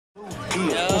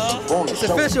It's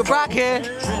official, Brock here.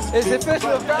 It's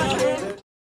official, Brock here.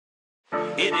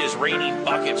 It is raining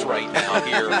buckets right now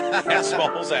here at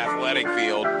Smalls Athletic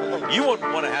Field. You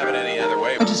wouldn't want to have it any other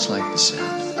way. I just like the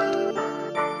sound of it.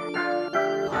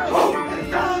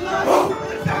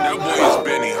 That boy is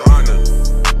Benny Honda.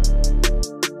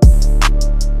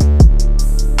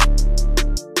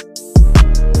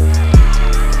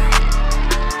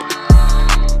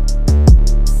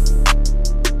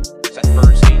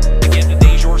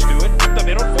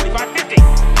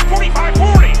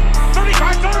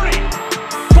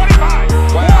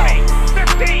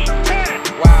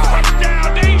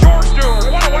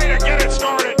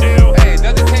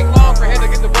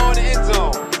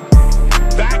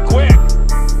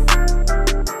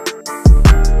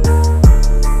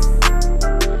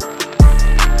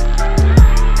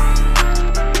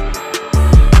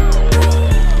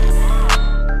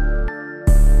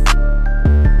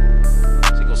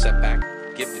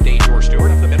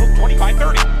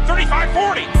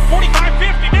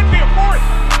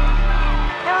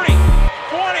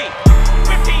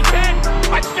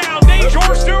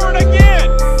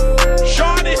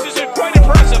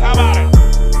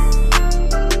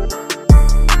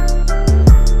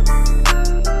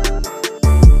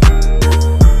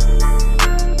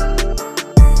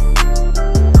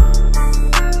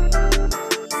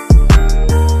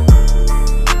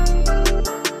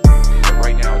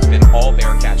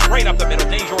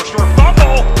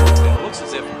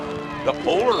 The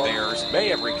polar bears may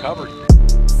have recovered.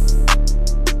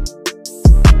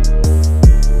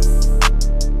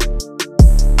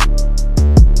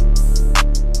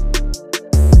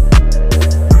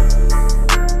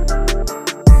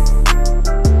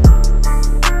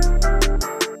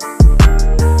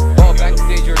 Ball back to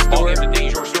Dangerous Stewart. Ball game to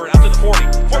Dangerous Stewart out to the 40.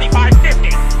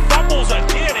 45-50. Fumbles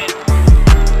again.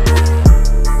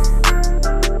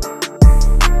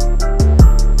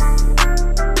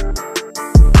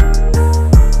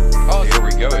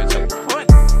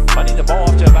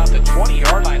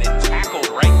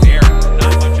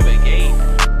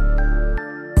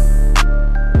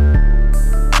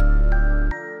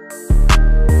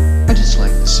 I just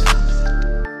like the sound of it.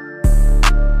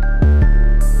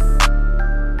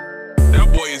 That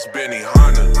boy is Benny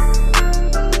Honda.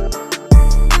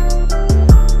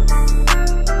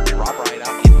 They rob right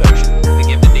out in motion. They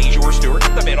give to Dangerous Stewart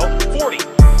up the middle. 40,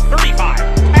 35.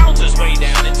 Pounds his way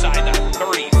down inside the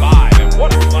 35. And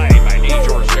what a play by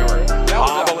Dangerous Stewart. That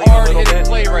was a hard-hitting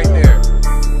play right there.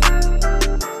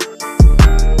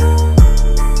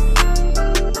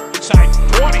 Inside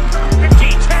 20,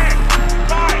 15, 10,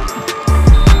 5.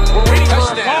 We're waiting for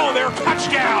a ball there.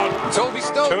 Touchdown.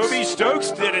 Toby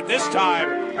Stokes did it this time.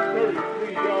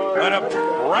 An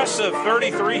impressive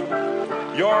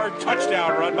 33-yard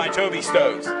touchdown run by Toby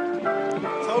Stokes.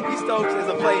 Toby Stokes is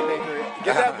a playmaker.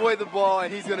 Give that boy the ball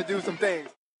and he's going to do some things.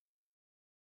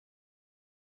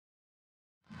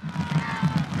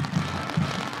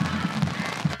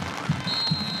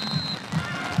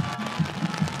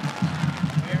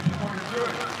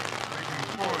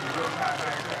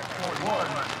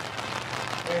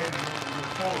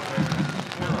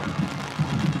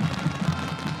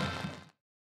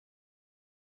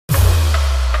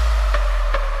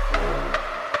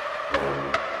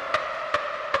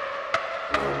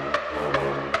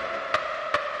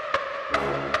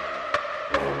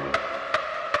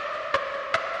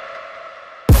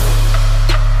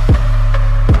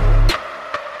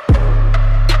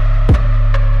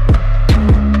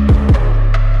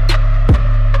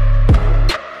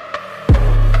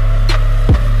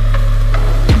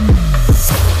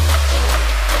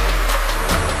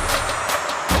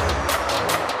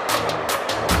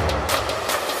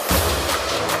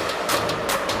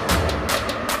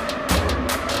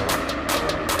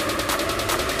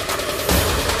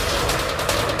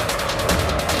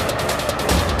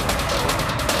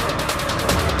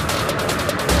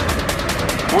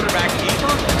 Quarterback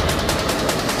keeper.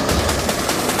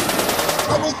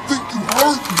 I don't think you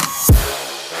heard me.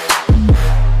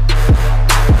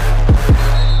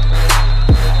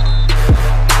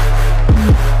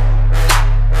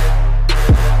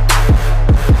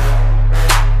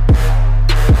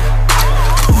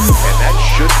 And that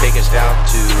should take us down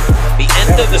to the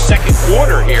end of the second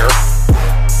quarter here.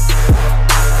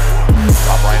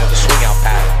 Top right of the swing out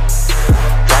pattern.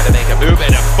 Trying to make a move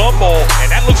and a fumble,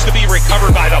 and that looks to be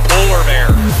recovered by the polar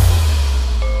bear.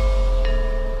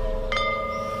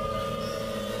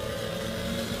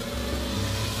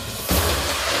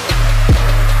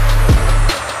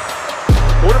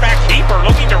 Quarterback keeper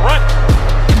looking to run.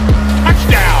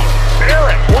 Touchdown,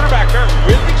 Barrett. Quarterback Barrett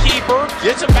with the keeper,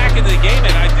 gets him back into the game,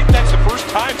 and I think that's the first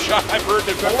time shot I've heard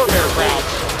the polar bear crowd.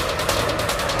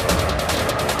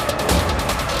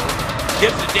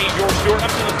 Gives it to York Stewart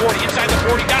up to the 40, inside the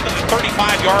 40, down to the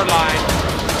 35-yard line.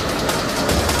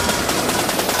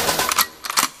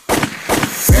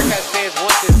 Bearcats fans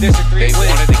want this District 3 They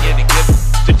win. wanted again to give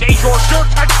to York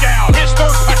Stewart, touchdown, his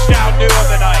third touchdown new of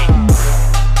the night.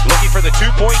 Looking for the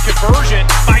two-point conversion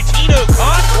by Tino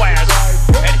Conquest,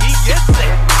 and he gets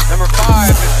it. Number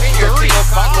 5, the senior Tino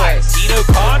Conquest. Tino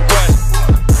Conquest.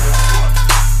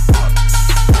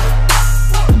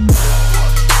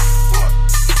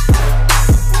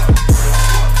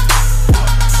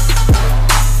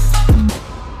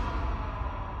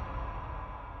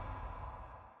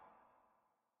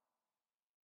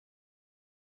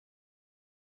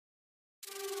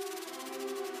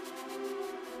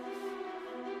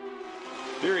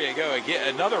 There you go.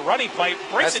 Again, another running play.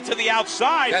 Breaks it to the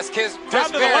outside. That's Chris down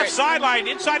to the Barrett. left sideline,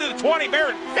 inside of the 20.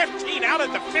 Barrett 15, out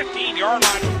at the 15-yard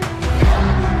line.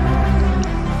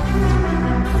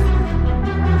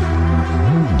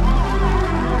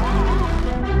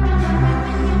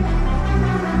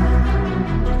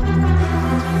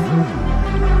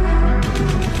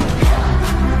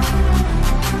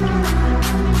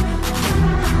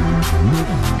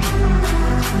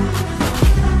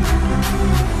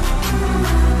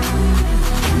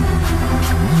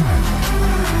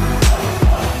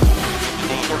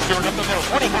 Up the middle,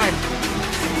 25,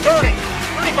 30,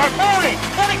 35, 40,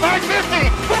 45, 50,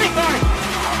 25,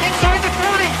 inside the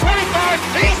 30, 25,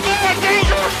 he's got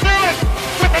dangerous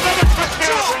with another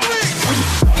touchdown.